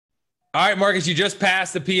All right, Marcus, you just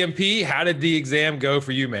passed the PMP. How did the exam go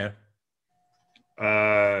for you, man?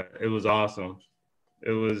 It was awesome.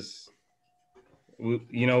 It was,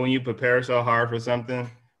 when you prepare so hard for something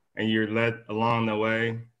and you're led along the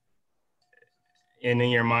way, and in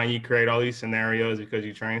your mind you create all these scenarios because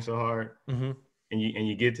you train so hard, Mm-hmm. and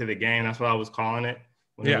you get to the game. That's what I was calling it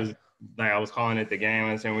when it Yeah. was like I was calling it the game.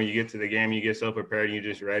 And saying when you get to the game, you get so prepared, and you're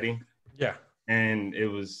just ready. Yeah. And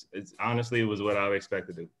it's honestly it was what I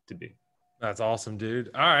expected it to be. That's awesome, dude.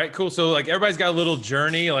 All right, cool. So like everybody's got a little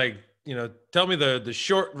journey. Like, tell me the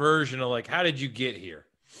short version of like how did you get here?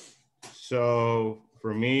 So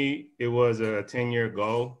for me, it was a 10-year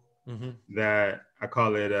goal Mm-hmm. that I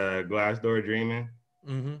call it a glass door dreaming.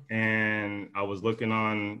 Mm-hmm. And I was looking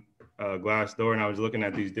on Glassdoor, and I was looking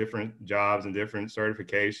at these different jobs and different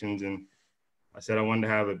certifications, and I said I wanted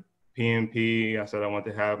to have a PMP. I said I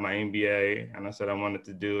wanted to have my MBA, and I said I wanted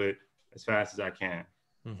to do it as fast as I can.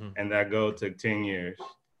 Mm-hmm. And that goal took 10 years.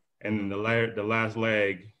 And the last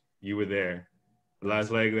leg, you were there. The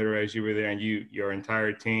last leg of the race, you were there, and your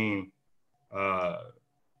entire team. Uh,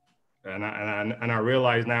 and I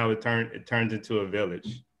realize now it turns into a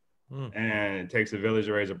village. And it takes a village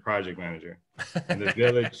to raise a project manager. And the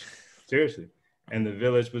village, seriously, and the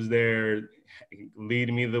village was there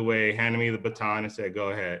leading me the way, handing me the baton and said, go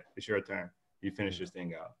ahead, it's your turn. You finish this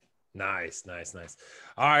thing out. Nice, nice, nice.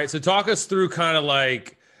 All right. So talk us through kind of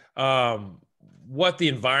like what the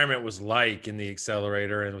environment was like in the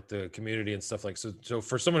accelerator and with the community and stuff like so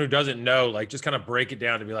for someone who doesn't know, like just kind of break it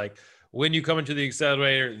down to be like, when you come into the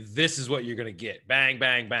accelerator, this is what you're gonna get. Bang,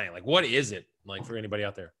 bang, bang. Like what is it like for anybody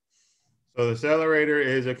out there? So the Accelerator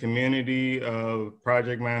is a community of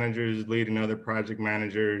project managers leading other project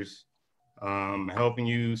managers, helping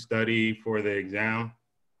you study for the exam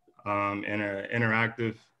in an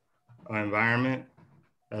interactive environment.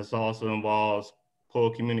 That also involves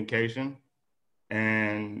pool communication,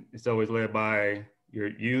 and it's always led by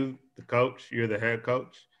the coach. You're the head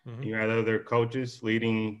coach. Mm-hmm. You have other coaches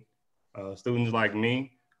leading students like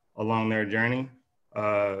me along their journey.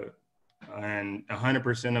 And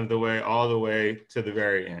 100% of the way, all the way to the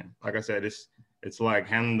very end. Like I said, it's like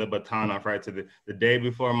handing the baton off right to the day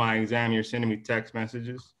before my exam. You're sending me text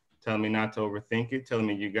messages telling me not to overthink it, telling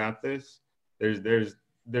me you got this. There's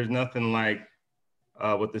nothing like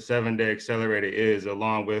what the 7-day accelerator is,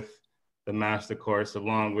 along with the master course,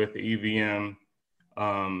 along with the EVM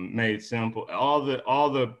made simple, all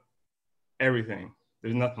the everything.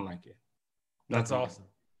 There's nothing like it. That's Nothing awesome.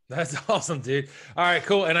 That's awesome, dude. All right,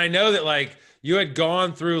 cool. And I know that like you had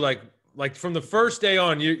gone through like from the first day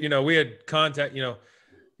on, we had contact, you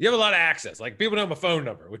have a lot of access. Like people know my phone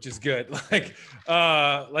number, which is good.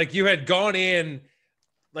 Like you had gone in,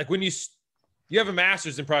 like when you have a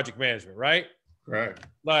master's in project management, right? Right.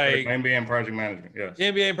 Like MBA in project management. Yes.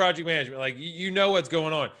 MBA in project management, like you know what's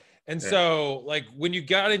going on. And so like when you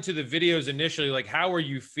got into the videos initially, like how were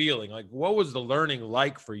you feeling? Like what was the learning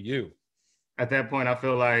like for you? At that point, I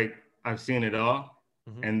feel like I've seen it all.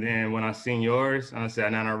 Mm-hmm. And then when I seen yours, I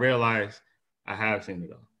said, and I realized I have seen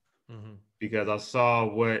it all. Mm-hmm. Because I saw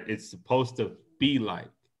what it's supposed to be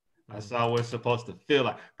like. I saw what it's supposed to feel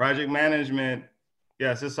like. Project management,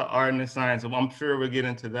 yes, it's an art and a science. So I'm sure we'll get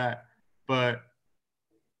into that. But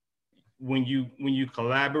when you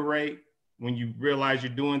collaborate, when you realize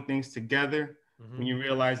you're doing things together, when you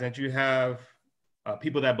realize that you have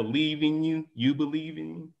people that believe in you, you believe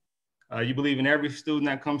in you believe in every student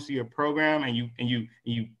that comes to your program, and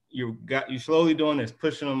you slowly doing this,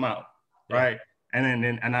 pushing them out, right?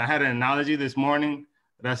 And I had an analogy this morning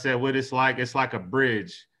that I said what it's like a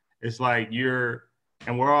bridge. It's like we're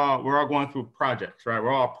all going through projects, right?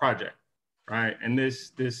 We're all project, right? And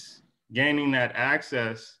this gaining that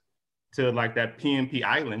access to like that PMP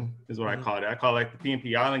island is what I call it. I call it like the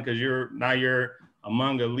PMP island because you're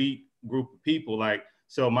among elite group of people. Like,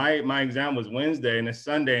 so my exam was Wednesday and it's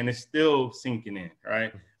Sunday and it's still sinking in,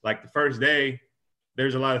 right? Like the first day,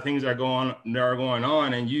 there's a lot of things that are going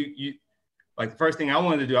on, and you like the first thing I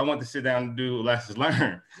wanted to do, I wanted to sit down and do lessons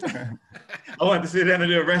learned. I wanted to sit down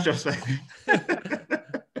and do a retrospective.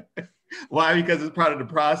 Why? Because it's part of the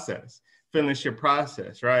process, finish your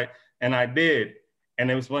process, right? And I did.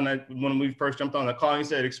 And it was when we first jumped on the call, he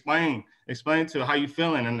said, explain to how you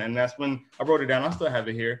feeling. And that's when I wrote it down. I still have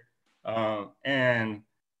it here. And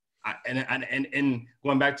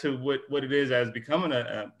going back to what it is as becoming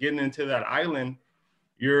getting into that island,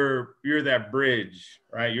 you're that bridge,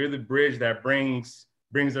 right? You're the bridge that brings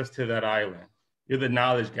us to that island. You're the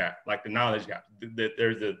knowledge gap, like the knowledge gap.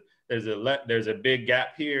 There's a big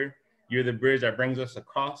gap here. You're the bridge that brings us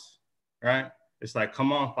across, right? It's like,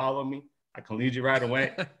 come on, follow me. I can lead you right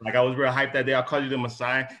away. Like I was real hyped that day. I called you the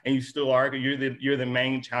Messiah, and you still are. You're the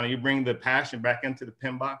main channel. You bring the passion back into the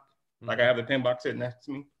pin box. Like I have the pin box sitting next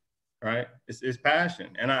to me, right? It's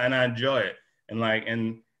passion, and I enjoy it. And like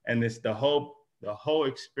and it's the whole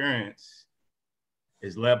experience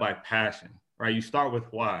is led by passion, right? You start with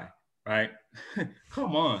why, right?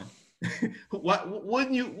 Come on. What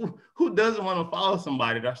wouldn't you, who doesn't want to follow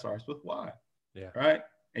somebody that starts with why? Yeah. Right?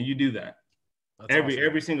 And you do that. That's awesome.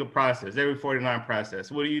 Every single process, every 49 process.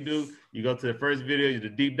 What do? You go to the first video, you do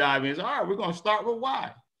the deep dive, and it's all right, we're gonna start with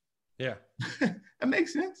why. Yeah. That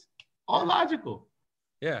makes sense. All logical.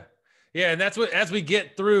 Yeah. Yeah. And that's what, as we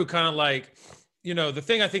get through kind of like, you know, the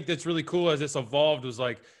thing I think that's really cool as this evolved was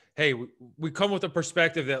like, hey, we come with a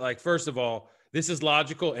perspective that like, first of all, this is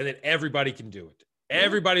logical and that everybody can do it.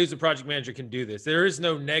 Everybody who's a project manager can do this. There is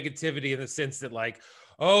no negativity in the sense that like,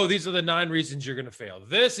 oh, these are the 9 reasons you're going to fail.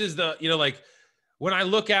 This is the, you know, like when I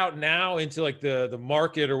look out now into like the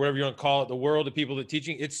market or whatever you want to call it, the world of people that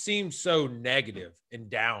teaching, it seems so negative and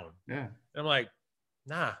down. Yeah. And I'm like,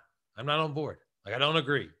 nah, I'm not on board. Like, I don't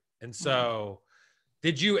agree. And so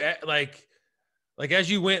did you like as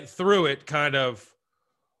you went through it kind of,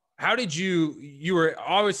 how did you were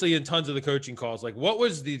obviously in tons of the coaching calls. Like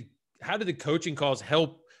how did the coaching calls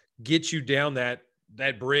help get you down that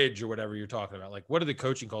bridge or whatever you're talking about? Like, what do the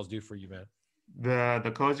coaching calls do for you, man?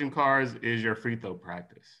 The coaching cards is your free throw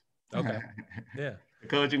practice. Okay. Yeah. The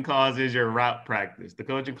coaching calls is your route practice. The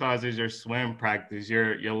coaching calls is your swim practice,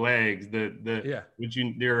 your legs,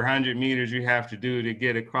 your 100 meters you have to do to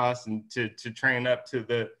get across and to train up to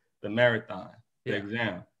the marathon, the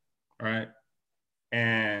exam, right?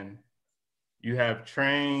 And you have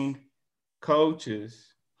trained coaches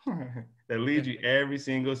that lead you every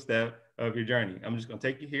single step of your journey. I'm just gonna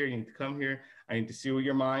take you here. You need to come here. I need to see where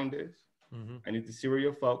your mind is. I need to see where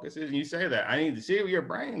your focus is. And you say that. I need to see where your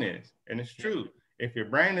brain is. And it's true. If your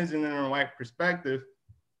brain isn't in the right perspective,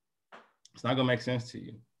 it's not gonna make sense to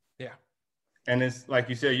you. Yeah. And it's like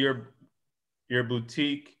you said, your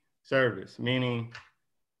boutique service, meaning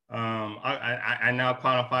I now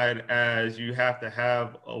quantify it as you have to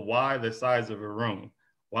have a why the size of a room.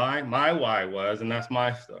 Why? My why was, and that's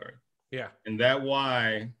my story. Yeah. And that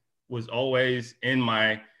why was always in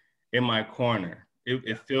my corner.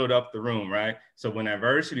 It filled up the room, right? So when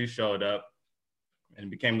adversity showed up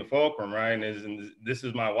and became the fulcrum, right? And this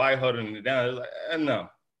is my why holding it down. It was like, no,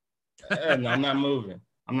 I'm not moving.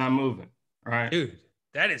 I'm not moving, right? Dude,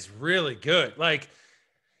 that is really good. Like,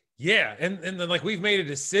 yeah. And then like we've made a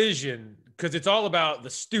decision because it's all about the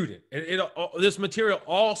student. And this material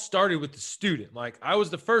all started with the student. Like I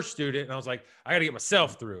was the first student and I was like, I got to get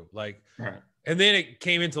myself through. Like, right. And then it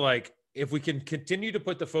came into like, if we can continue to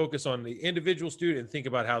put the focus on the individual student and think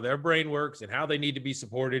about how their brain works and how they need to be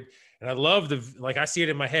supported. And I love I see it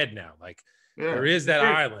in my head now. Like there is that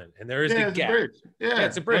island and there is the gap.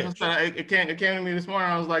 It's a bridge. It came to me this morning.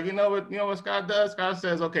 I was like, you know what Scott does? Scott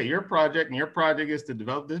says, okay, your project is to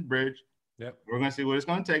develop this bridge. Yep. We're going to see what it's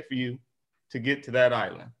going to take for you to get to that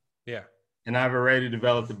island. Yeah. And I've already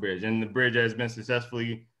developed the bridge, and the bridge has been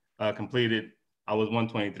successfully completed. I was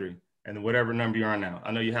 123. And whatever number you're on now.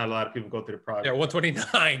 I know you had a lot of people go through the project. Yeah,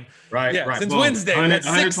 129. Right, yeah, right. Since Wednesday.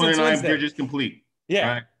 129 bridges complete.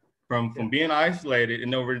 Yeah. Right? From being isolated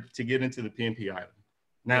and over to get into the PMP island.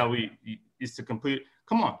 Now it's to complete.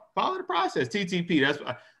 Come on, follow the process. TTP. That's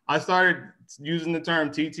what I started using the term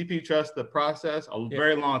TTP, trust the process, a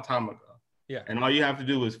very long time ago. Yeah. And all you have to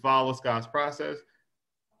do is follow Scott's process.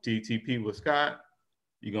 TTP with Scott.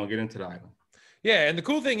 You're gonna get into the island. Yeah, and the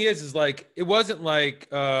cool thing is like it wasn't like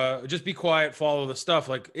just be quiet, follow the stuff.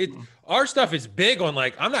 Like our stuff is big on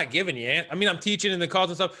like I'm not giving you. I mean, I'm teaching in the calls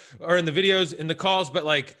and stuff, or in the videos in the calls, but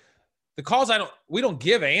like the calls we don't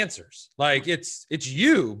give answers. Like it's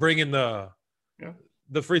you bringing the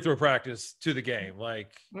free throw practice to the game.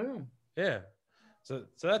 Like so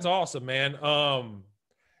that's awesome, man.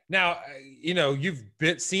 Now, you've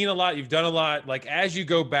seen a lot, you've done a lot, like as you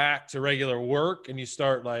go back to regular work and you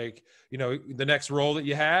start like, the next role that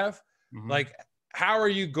you have, like, how are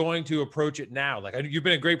you going to approach it now? Like you've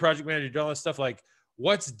been a great project manager, done all this stuff. Like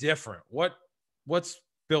what's different? What's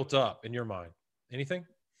built up in your mind? Anything?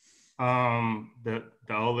 The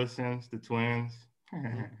Olisons, the twins,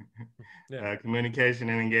 communication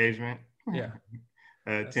and engagement.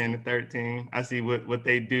 10 to 13. I see what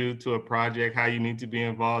they do to a project, how you need to be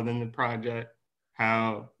involved in the project,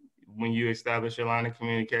 how when you establish your line of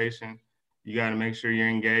communication, you got to make sure you're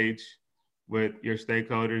engaged with your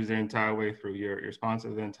stakeholders the entire way through, your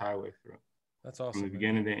sponsors the entire way through. That's awesome. From the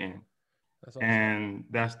beginning to end. That's awesome. And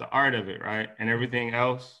that's the art of it, right? And everything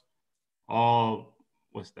else,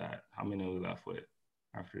 what's that? How many are we left with?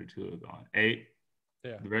 after the 2 are gone. 8.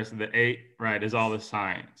 Yeah. The rest of the 8, right, is all the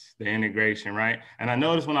science, the integration, right? And I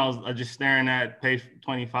noticed when I was just staring at page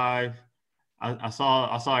 25, I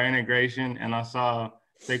saw integration, and I saw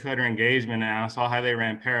stakeholder engagement, and I saw how they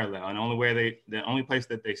ran parallel. And the only place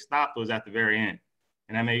that they stopped was at the very end,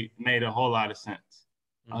 and that made a whole lot of sense.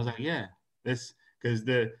 I was like, yeah, this because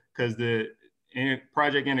the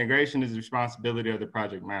project integration is the responsibility of the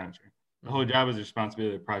project manager. The whole job is the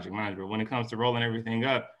responsibility of the project manager. But when it comes to rolling everything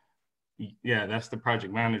up, yeah, that's the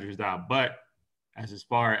project manager's job. But as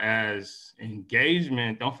far as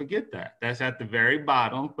engagement, don't forget that. That's at the very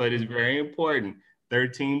bottom, but it's very important.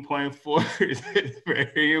 13.4 is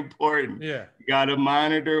very important. Yeah. You gotta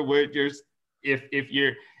monitor what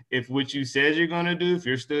if what you said you're gonna do, if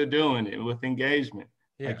you're still doing it with engagement.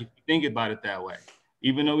 Yeah. Like if you think about it that way.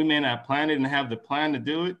 Even though we may not plan it and have the plan to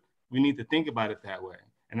do it, we need to think about it that way.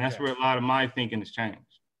 And that's where a lot of my thinking has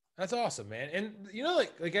changed. That's awesome, man. And you know,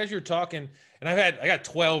 like as you're talking, and I got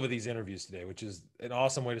 12 of these interviews today, which is an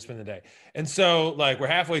awesome way to spend the day. And so like we're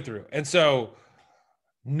halfway through. And so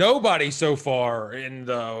nobody so far in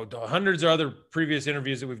the hundreds of other previous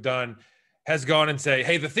interviews that we've done has gone and say,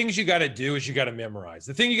 hey, the things you got to do is you got to memorize.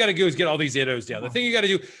 The thing you got to do is get all these IDOs down. The thing you got to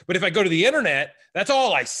do. But if I go to the internet, that's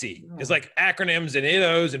all I see is like acronyms and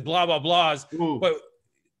IDOs and blah, blah, blahs. But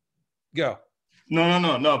go.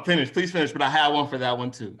 No. Please finish. But I have one for that one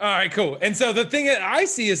too. All right, cool. And so the thing that I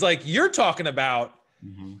see is like, you're talking about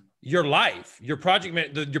your life, your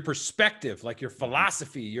project, your perspective, like your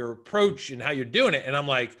philosophy, your approach and how you're doing it. And I'm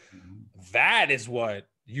like, that is what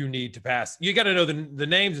you need to pass. You got to know the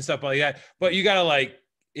names and stuff like that, but you got to like,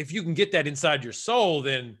 if you can get that inside your soul,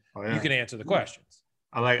 then you can answer the questions.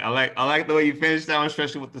 I like the way you finished that one,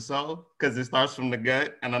 especially with the soul, because it starts from the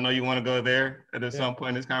gut. And I know you want to go there at some point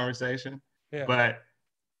in this conversation. Yeah. But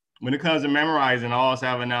when it comes to memorizing, I also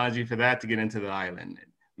have an analogy for that to get into the island.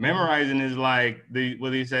 Memorizing is like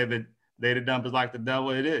what do you say? The data dump is like the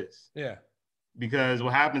devil. It is. Yeah. Because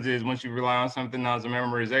what happens is once you rely on something as a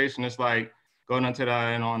memorization, it's like going onto the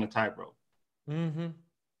island on a tightrope.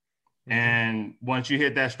 And once you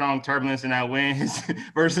hit that strong turbulence and that wind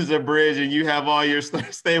versus a bridge, and you have all your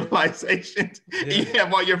stabilization, you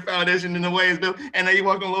have all your foundation in the way it's built, and then you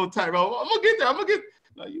walk on a little tightrope. I'm gonna get there.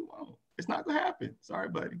 No, you won't. It's not gonna happen. Sorry,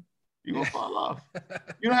 buddy. You're gonna fall off.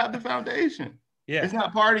 You don't have the foundation. Yeah. It's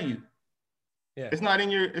not part of you. Yeah. It's not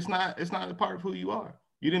a part of who you are.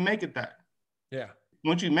 You didn't make it that. Yeah.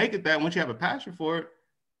 Once you make it that, once you have a passion for it,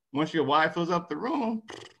 once your why fills up the room,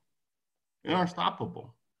 you're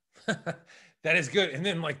unstoppable. That is good. And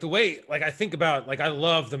then like the way, like I think about, like I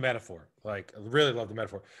love the metaphor. Like I really love the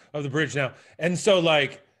metaphor of the bridge now. And so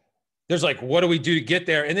like, there's like, what do we do to get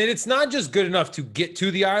there? And then it's not just good enough to get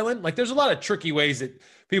to the island. Like there's a lot of tricky ways that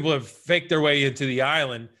people have faked their way into the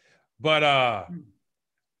island. But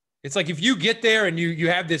it's like, if you get there and you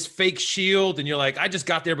have this fake shield and you're like, I just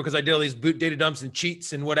got there because I did all these boot data dumps and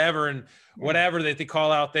cheats and whatever that they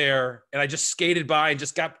call out there. And I just skated by and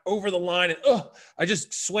just got over the line and I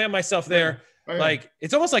just swam myself there. Like,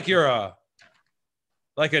 it's almost like you're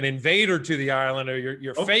like an invader to the island, or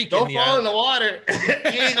you're fake. Don't fall in the water.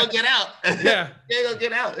 You ain't gonna get out. Yeah. You ain't gonna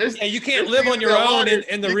get out. You can't live on your own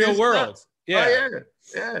in the real world. Yeah.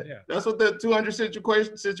 Yeah. That's what the 200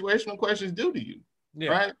 situational questions do to you. Yeah.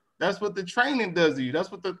 Right? That's what the training does to you.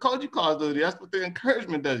 That's what the coaching calls do to you. That's what the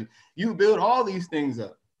encouragement does to you. You build all these things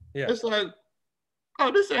up. Yeah. It's like,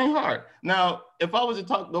 oh, this ain't hard. Now, if I was to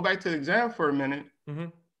go back to the exam for a minute,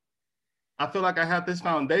 I feel like I have this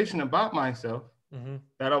foundation about myself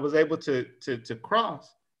that I was able to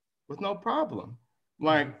cross with no problem.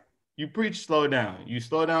 Like you preach slow down. You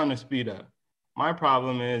slow down to speed up. My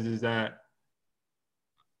problem is that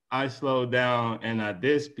I slowed down and I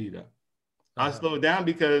did speed up. I slowed down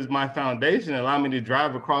because my foundation allowed me to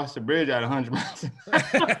drive across the bridge at 100 miles an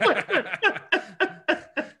hour.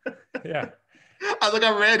 Yeah. I was like,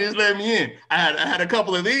 I'm ready. Just let me in. I had a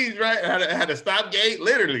couple of these, right? I had a stop gate,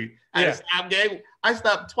 literally. I had a stop gate. I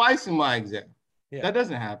stopped twice in my exam. Yeah. That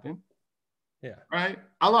doesn't happen. Yeah. Right?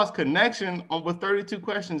 I lost connection with 32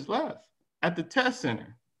 questions left at the test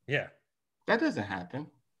center. Yeah. That doesn't happen.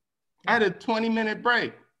 I had a 20-minute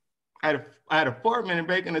break. I had a 4-minute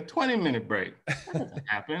break and a 20-minute break. That doesn't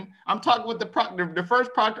happen. I'm talking with the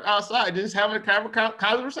first proctor outside, just having a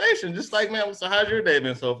conversation, just like, man, so how's your day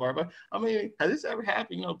been so far? But I mean, has this ever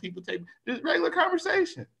happened? You know, people take just regular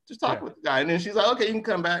conversation, just talk with the guy. And then she's like, okay, you can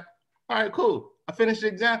come back. All right, cool. I finished the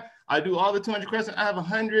exam. I do all the 200 questions. I have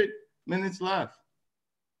 100 minutes left.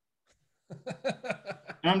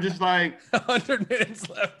 And I'm just like, 100 minutes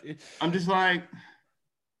left. I'm just like,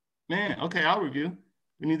 man, okay, I'll review.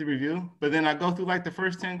 we need to review. But then I go through like the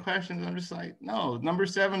first 10 questions. I'm just like, no, number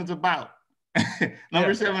 7 is about.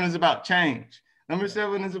 Number 7 is about change. Number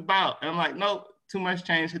 7 is about. And I'm like, nope, too much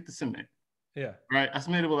change, hit the submit. Yeah. Right. I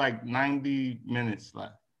submitted with like 90 minutes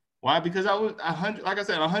left. Why? Because I was 100, like I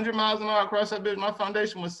said, 100 miles an hour across that bitch. My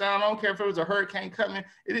foundation was sound. I don't care if it was a hurricane coming.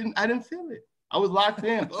 I didn't feel it. I was locked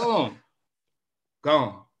in. Boom.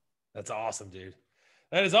 Gone. That's awesome, dude.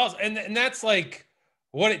 That is awesome. And that's like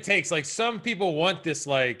what it takes. Like some people want this,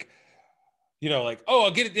 like, you know, like, oh,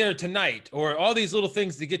 I'll get it there tonight, or all these little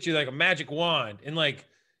things to get you like a magic wand. And like,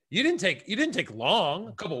 you didn't take long,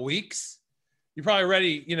 a couple of weeks. You're probably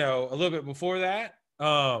ready, you know, a little bit before that.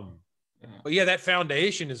 But yeah, that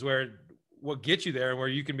foundation is what gets you there, and where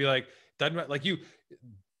you can be like, doesn't like you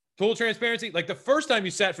full transparency. Like the first time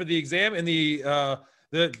you sat for the exam and the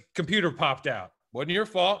computer popped out, wasn't your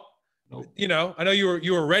fault. Nope. You know, I know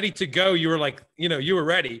you were ready to go. You were like, you know, you were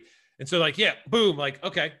ready. And so like, yeah, boom, like,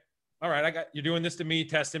 okay, all right, you're doing this to me,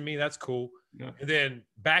 testing me. That's cool. Yeah. And then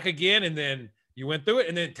back again. And then you went through it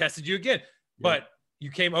and then it tested you again. Yeah. But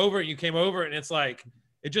you came over and it's like,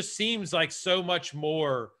 it just seems like so much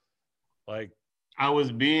more like. I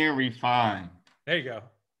was being refined. There you go.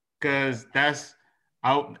 Cause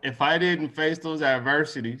if I didn't face those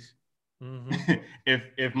adversities, mm-hmm.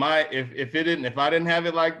 if I didn't have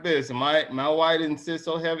it like this, and my why didn't sit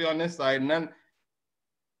so heavy on this side, none.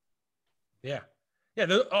 Yeah.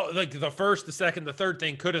 Like the first, the second, the third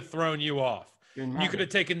thing could have thrown you off. You could have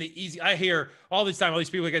taken the easy. I hear all this time, all these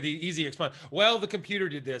people get the easy explain. Well, the computer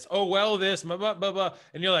did this. Oh, well, this, blah, blah, blah, blah.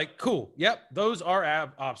 And you're like, cool. Yep. Those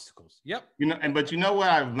are obstacles. Yep. You know, but you know what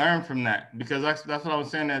I've learned from that? Because that's what I was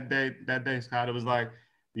saying that day, Scott. It was like,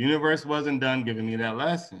 the universe wasn't done giving me that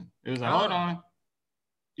lesson. It was like, hold on.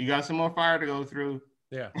 You got some more fire to go through.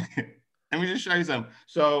 Yeah. Let me just show you something.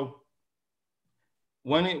 So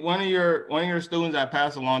one of your students I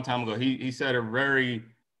passed a long time ago, he said a very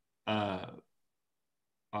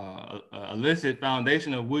illicit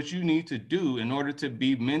foundation of what you need to do in order to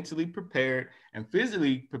be mentally prepared and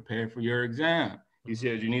physically prepared for your exam. He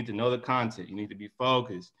said you need to know the content, you need to be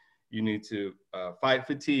focused, you need to fight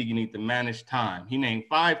fatigue, you need to manage time. He named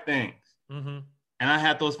 5 things. Mm-hmm. And I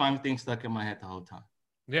had those 5 things stuck in my head the whole time.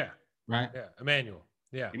 Yeah. Right? Yeah. Emmanuel.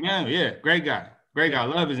 Yeah. Great guy. Great guy. I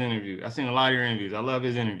love his interview. I've seen a lot of your interviews. I love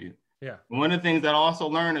his interview. Yeah. And one of the things that I also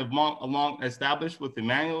learned along established with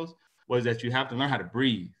Emmanuel's was that you have to learn how to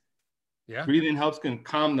breathe. Yeah. Breathing helps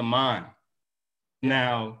calm the mind. Yeah.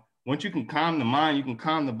 Now, once you can calm the mind, you can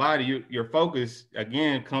calm the body. Your focus,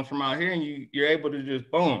 again, comes from out here, and you're able to just,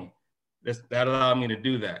 boom. That allowed me to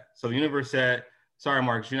do that. So the universe said, sorry,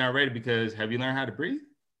 Marcus, you're not ready because have you learned how to breathe?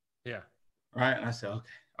 Yeah. Right? And I said, okay,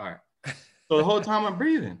 all right. So the whole time I'm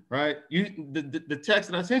breathing, right? The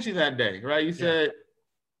text that I sent you that day, right? You said,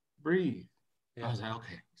 breathe. Yeah. I was like,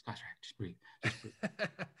 okay, Scott's right. Just breathe.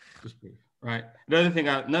 Just breathe. Right. Another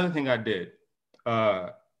thing I did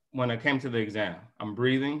when I came to the exam, I'm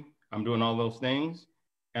breathing, I'm doing all those things,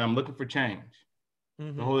 and I'm looking for change.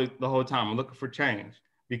 Mm-hmm. The whole time I'm looking for change,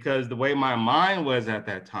 because the way my mind was at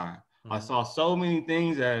that time, I saw so many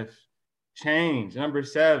things as change. Number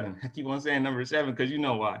 7. I keep on saying number 7 because you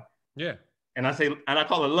know why. Yeah. And I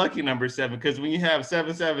call it lucky number 7 because when you have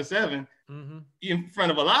 777 in front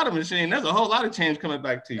of a lotto machine, there's a whole lot of change coming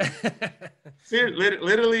back to you.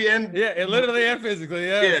 literally and literally and physically.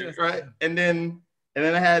 Yeah, right. And then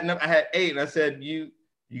I had 8. And I said you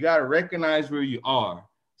got to recognize where you are.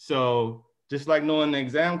 So just like knowing the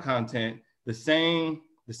exam content, the same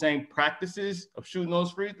practices of shooting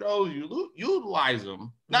those free throws, you utilize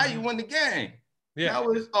them. Now you win the game. Yeah.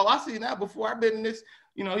 Now I see that before. I've been in this.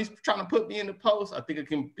 You know, he's trying to put me in the post. I think I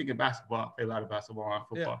can pick a basketball. I play a lot of basketball and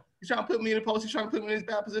football. Yeah. He's trying to put me in the post. He's trying to put me in this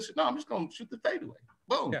bad position. No, I'm just going to shoot the fadeaway.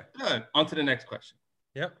 Boom. Yeah. Done. On to the next question.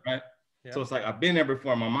 Yep. Right? Yep. So it's like I've been there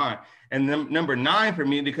before in my mind. And then number 9 for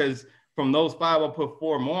me, because from those 5, I'll put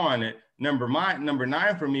 4 more on it. Number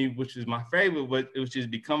 9 for me, which is my favorite, it was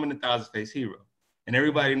just becoming the 1,000-face hero. And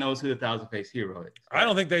everybody knows who the 1,000-face hero is. Right? I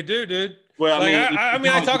don't think they do, dude. Well, like,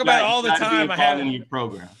 I talk about it all the time. I have in your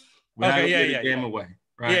program. Game away.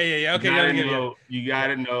 Right? Yeah. Okay. You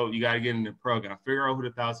gotta know. You gotta get in the program. Figure out who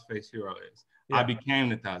the 1,000-face hero is. Yeah. I became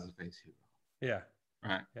the 1,000-face hero. Yeah.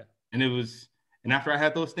 Right. Yeah. And after I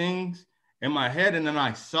had those things in my head, and then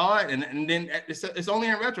I saw it, and then it's only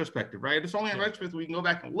in retrospective, right? It's only in retrospective we can go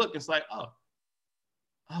back and look. It's like,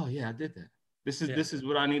 oh yeah, I did that. This is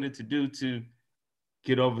what I needed to do to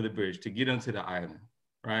get over the bridge, to get onto the island,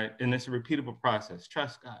 right? And it's a repeatable process.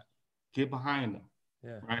 Trust God. Get behind them.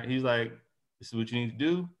 Yeah. Right. He's like, this is what you need to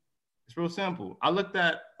do. It's real simple. I looked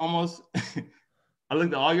at all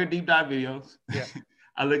your deep dive videos. Yeah.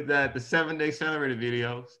 I looked at the 7-day accelerator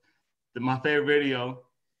videos. My favorite video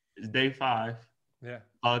is day 5. Yeah.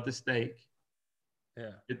 At the stake.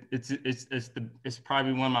 Yeah. It's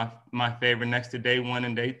probably one of my favorite, next to day 1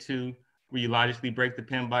 and day 2, where you logically break the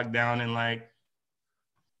pen block down and like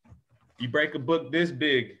you break a book this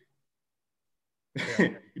big. Yeah.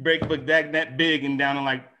 You break a book that big and down in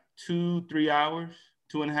like 2-3 hours,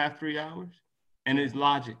 2.5, 3 hours, and it's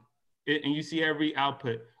logic. And you see every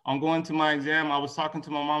output. On going to my exam, I was talking to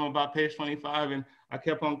my mom about page 25, and I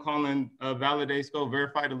kept on calling validate, scope,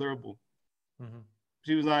 verify, deliverable. Mm-hmm.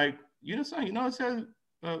 She was like, you know something, it says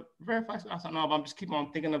verify. I said, no, but I'm just keep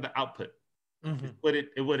on thinking of the output. Mm-hmm. What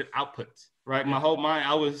it outputs, right? Yeah. My whole mind,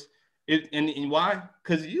 I was, and why?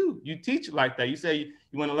 Because you teach like that. You say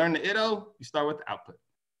you want to learn the ITO, you start with the output.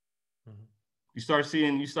 Mm-hmm. You start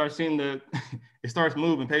seeing the, it starts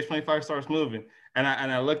moving. Page 25 starts moving. And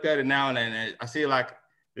I looked at it now and I see like,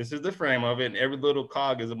 this is the frame of it. And every little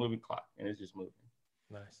cog is a moving clock and it's just moving.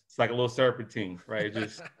 Nice. It's like a little serpentine, right? It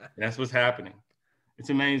just, that's what's happening.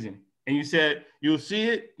 It's amazing. And you said, you'll see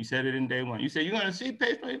it. You said it in day 1. You said, you're going to see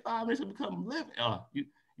page 25 and it's going to become living. Oh,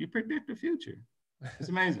 you predict the future. It's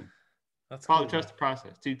amazing. That's cool. Trust the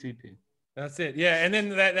process, TTP. That's it. Yeah. And then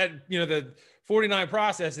that the 49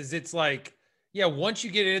 processes, it's like, yeah, once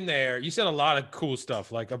you get in there, you said a lot of cool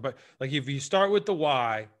stuff. Like if you start with the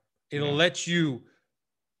why, it'll let you,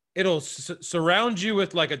 it'll surround you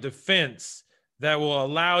with like a defense that will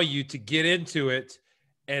allow you to get into it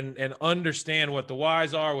and understand what the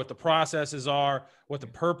whys are, what the processes are, what the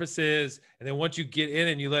purpose is. And then once you get in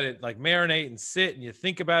and you let it like marinate and sit and you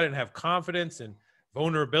think about it and have confidence and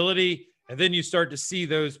vulnerability, and then you start to see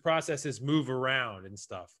those processes move around and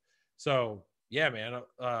stuff. So yeah, man,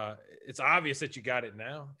 it's obvious that you got it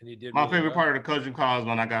now and you did. My really favorite part of the coaching call is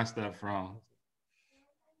when I got stuff wrong.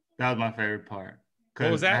 That was my favorite part.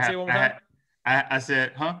 What was that? Say it one more time. I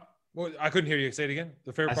said, huh? Well, I couldn't hear you. Say it again.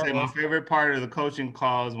 The favorite part. I said my favorite part of the coaching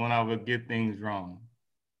call is when I would get things wrong,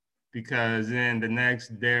 because then the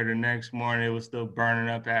next day or the next morning it was still burning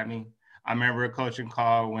up at me. I remember a coaching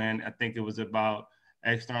call when I think it was about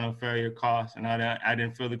external failure costs, and I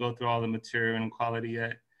didn't fully go through all the material and quality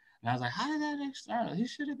yet. And I was like, how did that external? He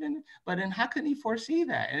should have been, but then how could he foresee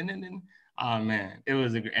that? And then oh man, it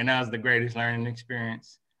was and that was the greatest learning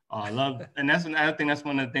experience. I love, and that's another thing. That's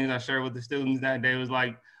one of the things I shared with the students that day was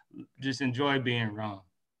like, just enjoy being wrong,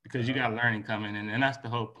 because you got learning coming in, and that's the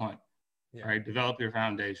whole point, right? Develop your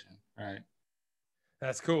foundation, right?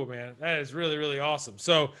 That's cool, man. That is really, really awesome.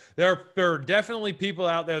 So there are definitely people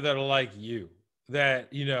out there that are like you, that,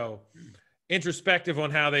 introspective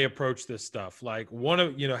on how they approach this stuff, like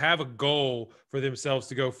want to, have a goal for themselves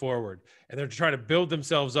to go forward, and they're trying to build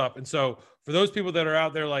themselves up. And so for those people that are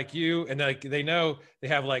out there like you, and like they know they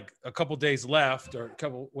have like a couple days left or a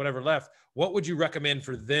couple whatever left, what would you recommend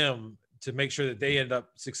for them to make sure that they end up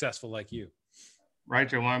successful like you?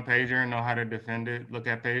 Write your 1-pager and know how to defend it. Look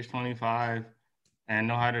at page 25 and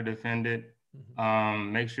know how to defend it.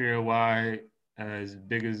 Make sure your why is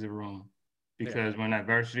big as the room, because when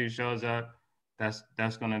adversity shows up,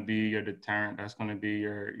 that's going to be your deterrent. That's going to be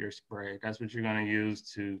your spray. That's what you're going to use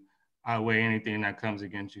to outweigh anything that comes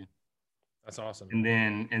against you. That's awesome. And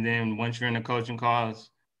then once you're in the coaching calls,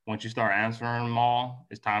 once you start answering them all,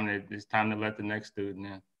 it's time to let the next student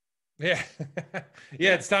in. Yeah.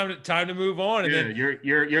 Yeah, it's time to move on. And then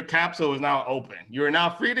your capsule is now open. You are now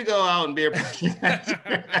free to go out and be a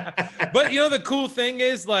But the cool thing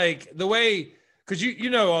is, like, the way, because you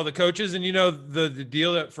know all the coaches, and the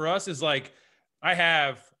deal that for us is like,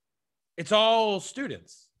 it's all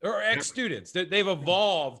students or ex-students that they've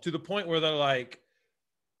evolved to the point where they're like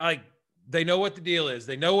they know what the deal is.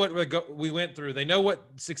 They know what we went through. They know what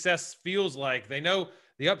success feels like. They know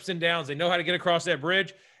the ups and downs. They know how to get across that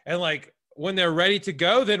bridge. And like, when they're ready to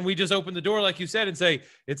go, then we just open the door, like you said, and say,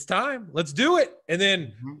 it's time, let's do it. And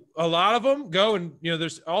then a lot of them go and,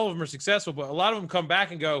 all of them are successful, but a lot of them come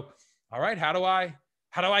back and go, all right, how do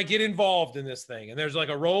I get involved in this thing? And there's like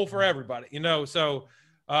a role for everybody, So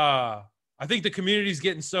I think the community is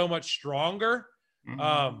getting so much stronger.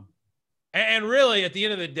 And really at the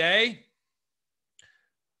end of the day,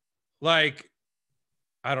 like,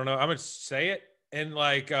 I don't know, I'm going to say it. And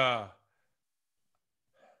like, I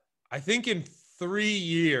think in 3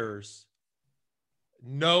 years,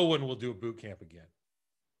 no one will do a boot camp again.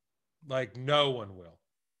 Like, no one will.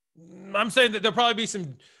 I'm saying that there'll probably be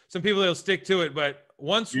some people that'll stick to it, but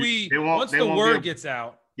once the word gets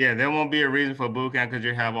out. Yeah, there won't be a reason for a boot camp because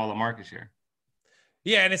you have all the market share.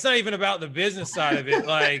 Yeah, and it's not even about the business side of it.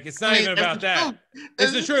 Like, it's not even about that.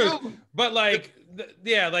 It's the truth. But like,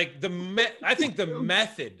 I think the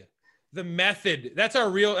method the method. That's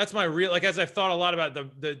my real, like, as I've thought a lot about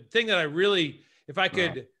the thing that I really, if I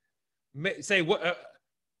could say what,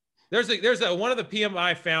 there's one of the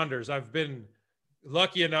PMI founders I've been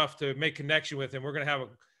lucky enough to make connection with him. We're going to have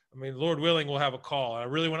Lord willing, we'll have a call. I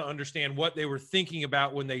really want to understand what they were thinking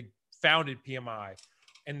about when they founded PMI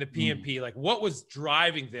and the PMP, like what was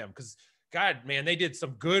driving them. Because God, man, they did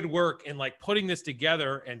some good work in like putting this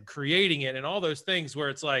together and creating it and all those things where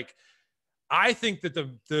it's like, I think that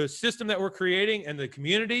the system that we're creating and the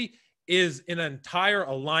community is in entire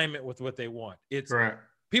alignment with what they want. It's Correct.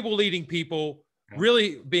 People leading people,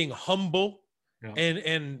 really being humble Yeah.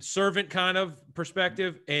 and servant kind of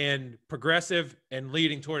perspective and progressive and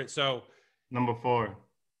leading toward it. So number 4.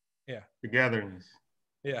 Yeah. Togetherness.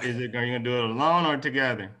 Yeah. Are you gonna do it alone or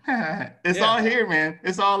together? It's all here, man.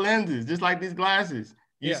 It's all lenses, just like these glasses.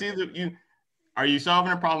 You see are you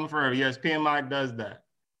solving a problem for her? Yes, PMI does that.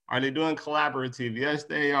 Are they doing collaborative? Yes,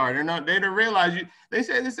 they are. They don't realize they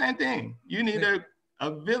say the same thing. You need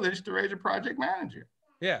a village to raise a project manager.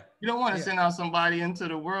 Yeah. You don't want to send out somebody into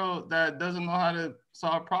the world that doesn't know how to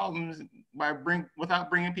solve problems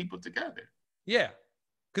without bringing people together. Yeah.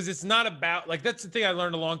 Because it's not about, like, that's the thing I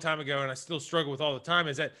learned a long time ago and I still struggle with all the time,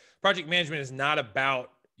 is that project management is not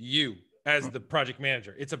about you as the project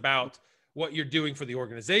manager. It's about what you're doing for the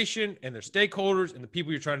organization and their stakeholders and the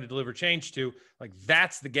people you're trying to deliver change to. Like,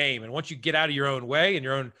 that's the game. And once you get out of your own way and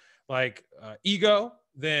your own ego,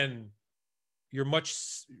 then you're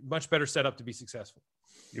much better set up to be successful.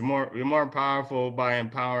 You're more powerful by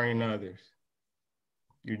empowering others.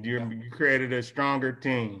 You created a stronger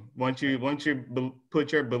team. Once you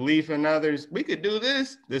put your belief in others, we could do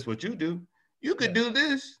this. This is what you do. You could do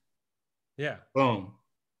this. Yeah. Boom.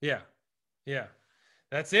 Yeah. Yeah.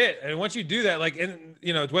 That's it. And once you do that, like, and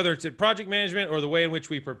whether it's at project management or the way in which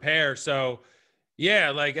we prepare. So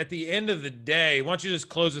yeah, like at the end of the day, why don't you just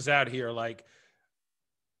close us out here?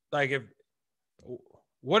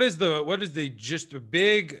 What is the just a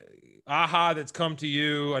big aha that's come to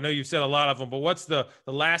you? I know you've said a lot of them, but what's the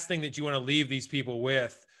last thing that you want to leave these people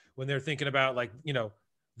with when they're thinking about, like,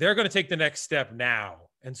 they're going to take the next step now.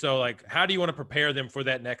 And so, like, how do you want to prepare them for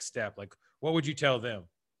that next step? Like, what would you tell them?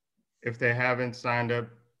 If they haven't signed up,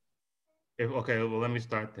 let me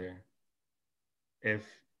start there. If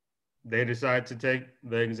they decide to take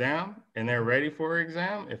the exam and they're ready for an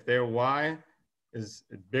exam, if their why is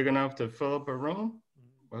big enough to fill up a room,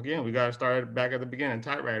 again, we got to start back at the beginning,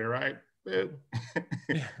 typewriter, right?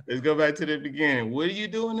 Let's go back to the beginning. What are you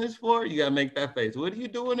doing this for? You got to make that face. What are you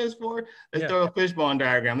doing this for? Let's throw a fishbone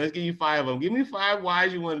diagram. Let's give you 5 of them. Give me 5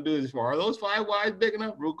 whys you want to do this for. Are those 5 whys big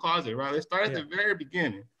enough? Root cause it, right? Let's start at the very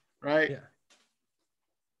beginning, right? Yeah.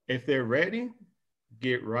 If they're ready,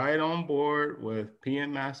 get right on board with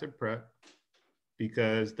PM Master Prep,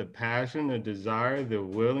 because the passion, the desire, the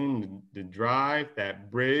willing, the drive,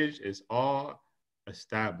 that bridge is all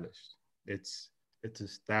established. It's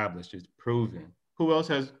established. It's proven. Who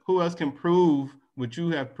else can prove what you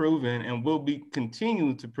have proven and will be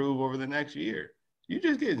continuing to prove over the next year? You're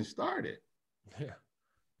just getting started. Yeah.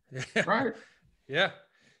 Right. Yeah.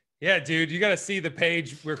 Yeah, dude. You got to see the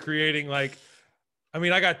page we're creating. Like,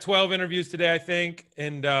 I got 12 interviews today, I think,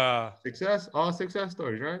 and all success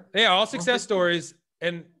stories, right? Yeah, all success stories,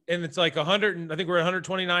 and it's like 100. I think we're at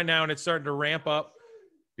 129 now, and it's starting to ramp up.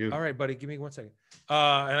 Beautiful. All right, buddy, give me 1 second.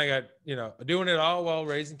 And I got doing it all while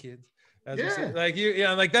raising kids.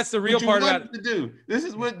 Like that's the real part about it. To do. This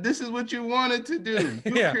is what you wanted to do.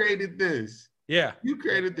 You created this. Yeah, you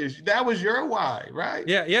created this. That was your why, right?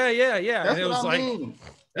 Yeah. That's what I mean.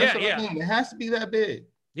 That's what I mean. It has to be that big.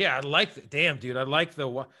 Yeah, I like damn, dude. I like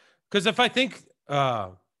because if I think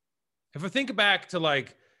back to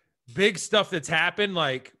like big stuff that's happened,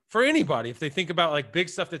 like for anybody, if they think about like big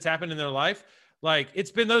stuff that's happened in their life, like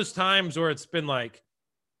it's been those times where it's been like,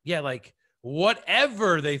 yeah, like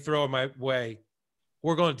whatever they throw in my way,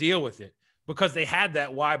 we're going to deal with it because they had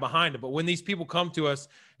that why behind it. But when these people come to us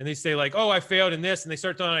and they say like, oh, I failed in this, and they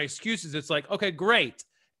start throwing excuses, it's like, okay, great.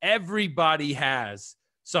 Everybody has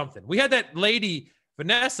something. We had that lady,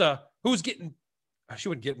 Vanessa, who was she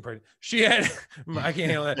wasn't getting pregnant. She had, I can't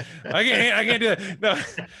handle that. I can't do that.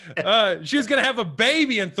 No, she was going to have a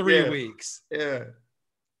baby in 3 weeks. Yeah.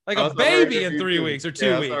 Like a baby in 3 weeks or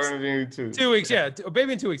 2 weeks. 2 weeks. Yeah. A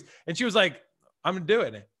baby in 2 weeks. And she was like, I'm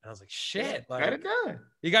doing it. And I was like, shit. Like, got it done.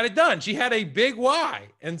 You got it done. She had a big why.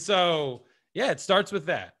 And so, yeah, it starts with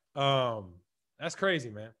that. That's crazy,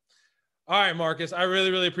 man. All right, Marcus, I really,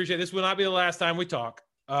 really appreciate it. This will not be the last time we talk.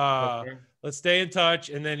 Okay. Let's stay in touch,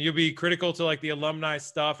 and then you'll be critical to like the alumni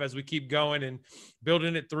stuff as we keep going and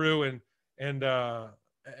building it through and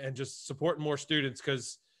just supporting more students.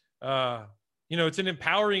 Cause You know, it's an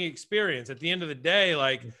empowering experience. At the end of the day,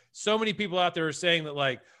 like so many people out there are saying that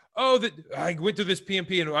like, oh, that I went through this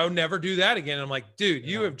PMP and I would never do that again. And I'm like, dude,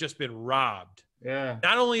 you have just been robbed. Yeah.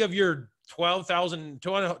 Not only of your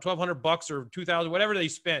 1,200 bucks or 2,000, whatever they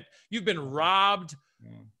spent, you've been robbed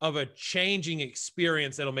of a changing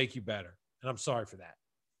experience that'll make you better. And I'm sorry for that.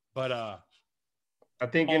 But I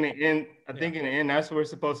think in the end, that's where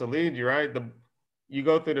it's supposed to lead you, right? You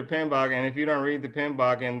go through the PMBOK, and if you don't read the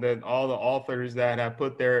PMBOK and all the authors that have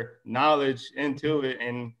put their knowledge into it,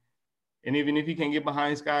 and even if you can get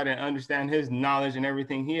behind Scott and understand his knowledge and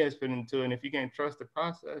everything he has put into it, and if you can't trust the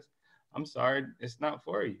process, I'm sorry, it's not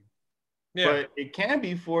for you. Yeah. But it can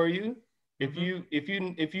be for you if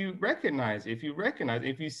you recognize, if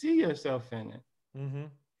you see yourself in it. Mm-hmm.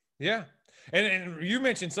 Yeah. And you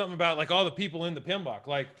mentioned something about like all the people in the PMBOK.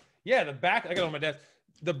 Like, yeah, the back, I got on my desk.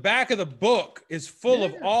 The back of the book is full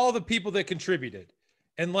of all the people that contributed.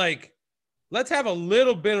 And like, let's have a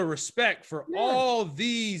little bit of respect for all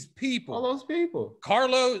these people. All those people.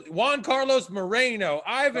 Juan Carlos Moreno,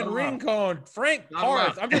 Ivan Rincon, Frank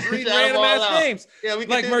Parth. I'm just reading random ass names. Yeah, we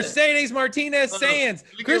like Mercedes Martinez Sands,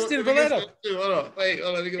 Kristen Valeto. Hold on.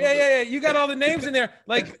 Yeah. You got all the names in there.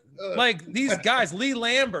 Like these guys, Lee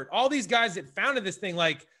Lambert, all these guys that founded this thing.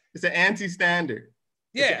 Like, it's an anti-standard.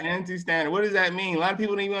 Yeah. It's an anti-standard. What does that mean? A lot of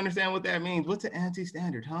people don't even understand what that means. What's an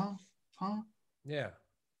anti-standard, huh? Yeah.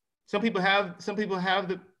 Some people have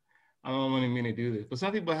the, I don't want to do this, but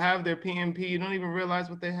some people have their PMP. You don't even realize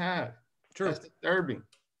what they have. True. That's disturbing.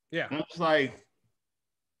 Yeah. And I'm just like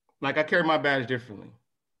I carry my badge differently.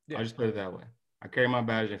 Yeah. I'll just put it that way. I carry my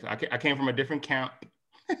badge differently. I came from a different camp.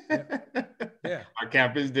 Yeah. Our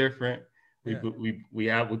camp is different. We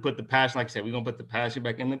put the passion, like I said, we're going to put the passion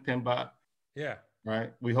back in the PMBOK. Yeah.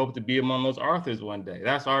 Right. We hope to be among those authors one day.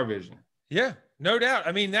 That's our vision. Yeah, no doubt.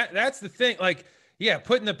 I mean, that's the thing. Like, yeah,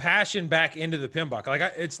 putting the passion back into the PMBOK.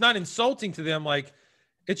 Like, it's not insulting to them. Like,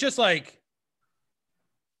 it's just like,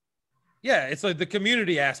 yeah, it's like the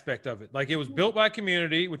community aspect of it. Like, it was built by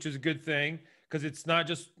community, which is a good thing because it's not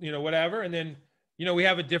just, whatever. And then, we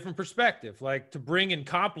have a different perspective, like to bring and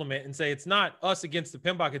compliment and say, it's not us against the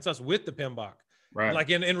PMBOK, it's us with the PMBOK. Right. Like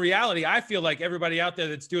in reality, I feel like everybody out there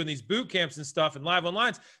that's doing these boot camps and stuff and live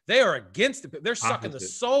online, they are against it. They're sucking the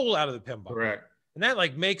soul out of the PMBOK. Correct. And that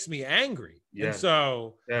like makes me angry. Yeah. And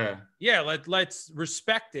so, let's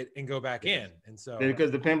respect it and go back in. And so,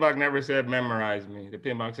 because the PMBOK never said memorize me. The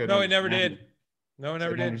PMBOK said no, it never did. No, it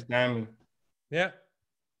never did. Understand me. Yeah.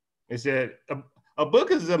 It said a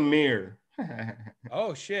book is a mirror.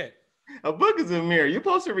 Oh shit. A book is a mirror. You're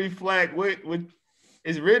supposed to reflect what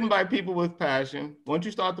it's written by people with passion. Once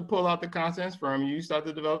you start to pull out the contents from you, start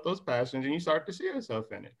to develop those passions and you start to see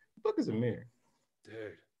yourself in it. A book is a mirror.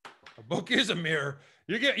 Dude, a book is a mirror.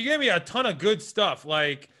 You gave me a ton of good stuff.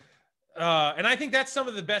 Like, and I think that's some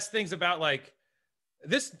of the best things about like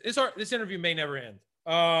this interview may never end.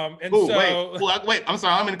 Wait, I'm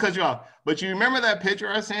sorry, I'm gonna cut you off. But you remember that picture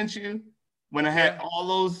I sent you when I had all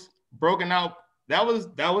those broken out? That was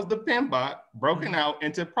the PMBOK broken out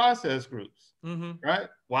into process groups, right?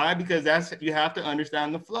 Why? Because you have to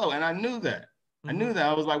understand the flow, and I knew that. I knew that.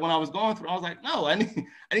 I was like, when I was going through, I was like, no, I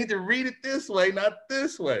need to read it this way, not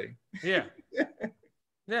this way. Yeah,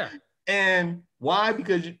 yeah. And why?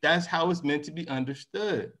 Because that's how it's meant to be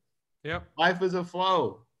understood. Yep. Life is a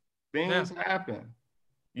flow. Things happen.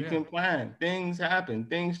 You can plan. Things happen.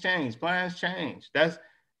 Things change. Plans change. That's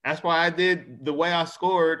why I did the way I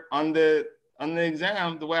scored on the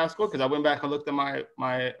exam, the way I scored, because I went back and looked at my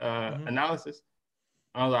analysis.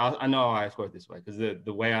 I was like, I know I scored this way because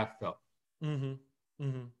the way I felt.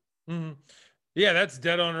 Yeah, that's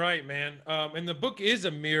dead on right, man. And the book is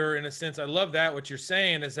a mirror in a sense. I love that. What you're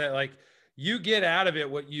saying is that like you get out of it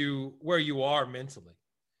where you are mentally,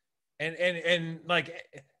 and like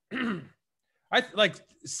I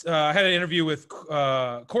had an interview with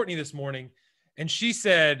Courtney this morning, and she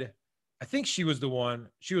said, I think she was the one.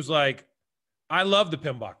 She was like, I love the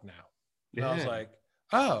PMBOK now. And I was like,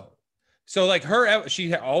 oh. So like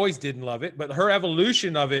she always didn't love it, but her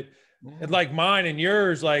evolution of it, like mine and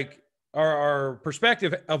yours, like our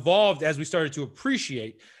perspective evolved as we started to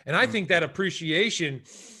appreciate. And I think that appreciation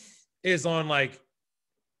is on like,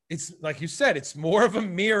 it's like you said, it's more of a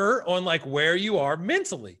mirror on like where you are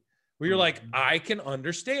mentally, where you're like, I can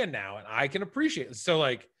understand now and I can appreciate it. So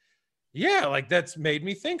like, yeah, like that's made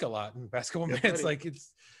me think a lot in the past couple minutes. Like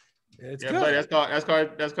it's good. Buddy, that's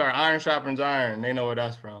called iron sharpens iron. They know where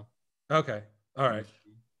that's from. Okay. All right.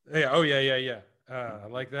 Yeah. Oh yeah. I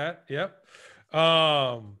like that. Yep.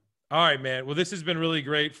 All right, man. Well, this has been really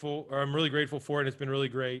grateful. I'm really grateful for it. It's been really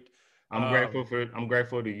great. I'm grateful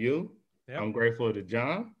to you. Yep. I'm grateful to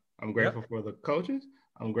John. I'm grateful for the coaches.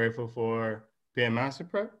 I'm grateful for being Master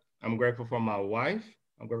Prep. I'm grateful for my wife.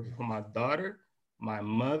 I'm grateful for my daughter, my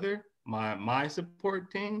mother, my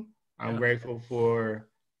support team. I'm grateful for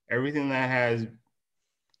everything that has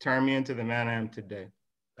turned me into the man I am today.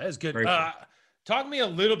 That is good. Talk to me a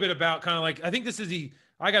little bit about kind of like, I think this is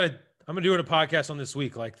I'm going to do a podcast on this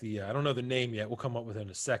week, like I don't know the name yet. We'll come up with it in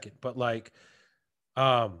a second, but like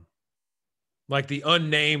the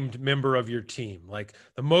unnamed member of your team, like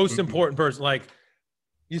the most important person, like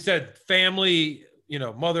you said, family,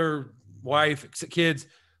 mother, wife, kids,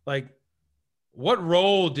 like what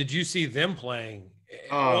role did you see them playing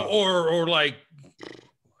or like,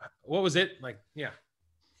 what was it like? Yeah.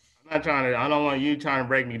 I don't want you trying to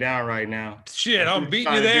break me down right now. Shit, I'm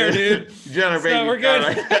beating you there, dude. We're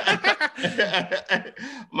good. Right?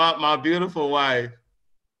 my beautiful wife,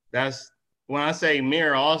 that's when I say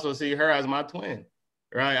mirror, I also see her as my twin,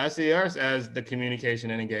 right? I see her as the communication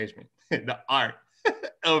and engagement, the art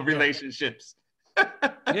of relationships.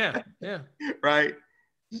 Yeah. Right?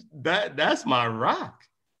 That's my rock.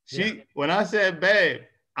 When I said, babe,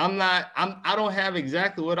 I don't have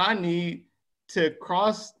exactly what I need to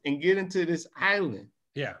cross and get into this island.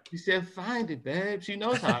 Yeah. She said, find it, babe. She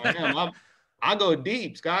knows how I am. I go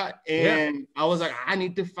deep, Scott. And I was like, I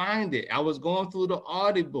need to find it. I was going through the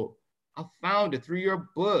Audible. I found it through your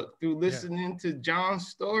book, through listening to John's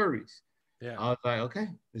stories. Yeah. I was like, okay,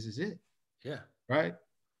 this is it. Yeah. Right.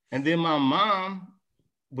 And then my mom,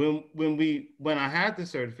 when I had the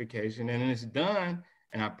certification and it's done,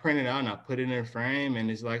 and I print it out and I put it in a frame and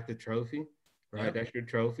it's like the trophy, right? Yep. That's your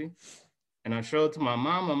trophy. And I show it to my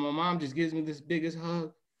mom, and my mom just gives me this biggest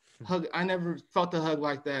hug. I never felt a hug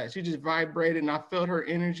like that. She just vibrated, and I felt her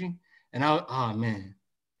energy. And oh man.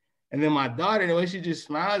 And then my daughter, the way she just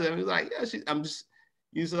smiles at me, like,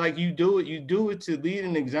 you do it to lead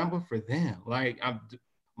an example for them. Like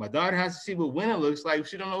my daughter has to see what winning looks like. If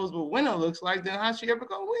she don't know what winning looks like, then how's she ever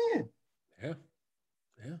gonna win?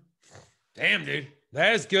 Yeah. Damn, dude.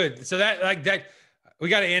 That is good. So that we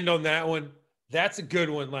got to end on that one. That's a good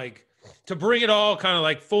one. Like, to bring it all kind of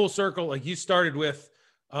like full circle, like you started with,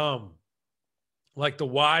 like the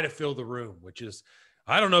why to fill the room, which is,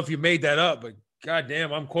 I don't know if you made that up, but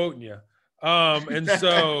goddamn, I'm quoting you. And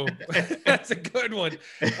so that's a good one.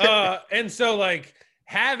 And so like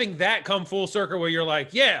having that come full circle where you're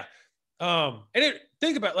like, and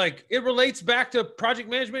think about like, it relates back to project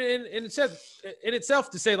management in itself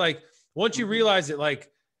to say like, once you realize it, like,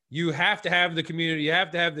 you have to have the community, you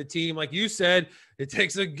have to have the team. Like you said, it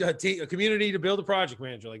takes a community to build a project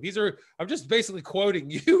manager. Like I'm just basically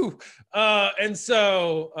quoting you. And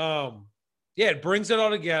so, it brings it all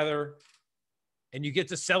together and you get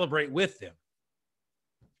to celebrate with them.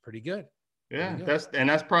 Pretty good. Yeah, that's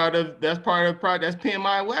part of project. That's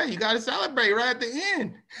PMI way. You got to celebrate right at the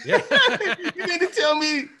end. Yeah. You mean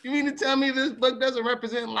to tell me this book doesn't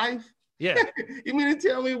represent life? Yeah. You mean to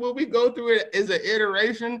tell me what we go through is an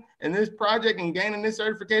iteration, and this project and gaining this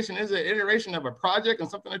certification is an iteration of a project and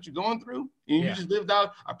something that you're going through? And you just lived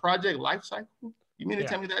out a project life cycle? You mean to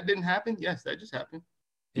tell me that didn't happen? Yes, that just happened.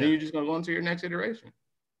 And then you're just going to go into your next iteration.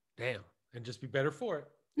 Damn. And just be better for it.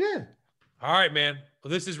 Yeah. All right, man.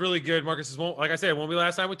 Well, this is really good, Marcus. Like I said, it won't be the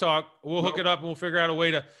last time we talk. We'll hook it up and we'll figure out a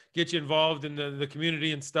way to get you involved in the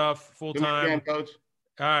community and stuff full time. Coach.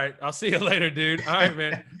 All right. I'll see you later, dude. All right,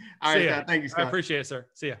 man. All right, Scott. Thank you, Scott. I appreciate it, sir.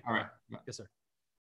 See ya. All right. Yes, sir.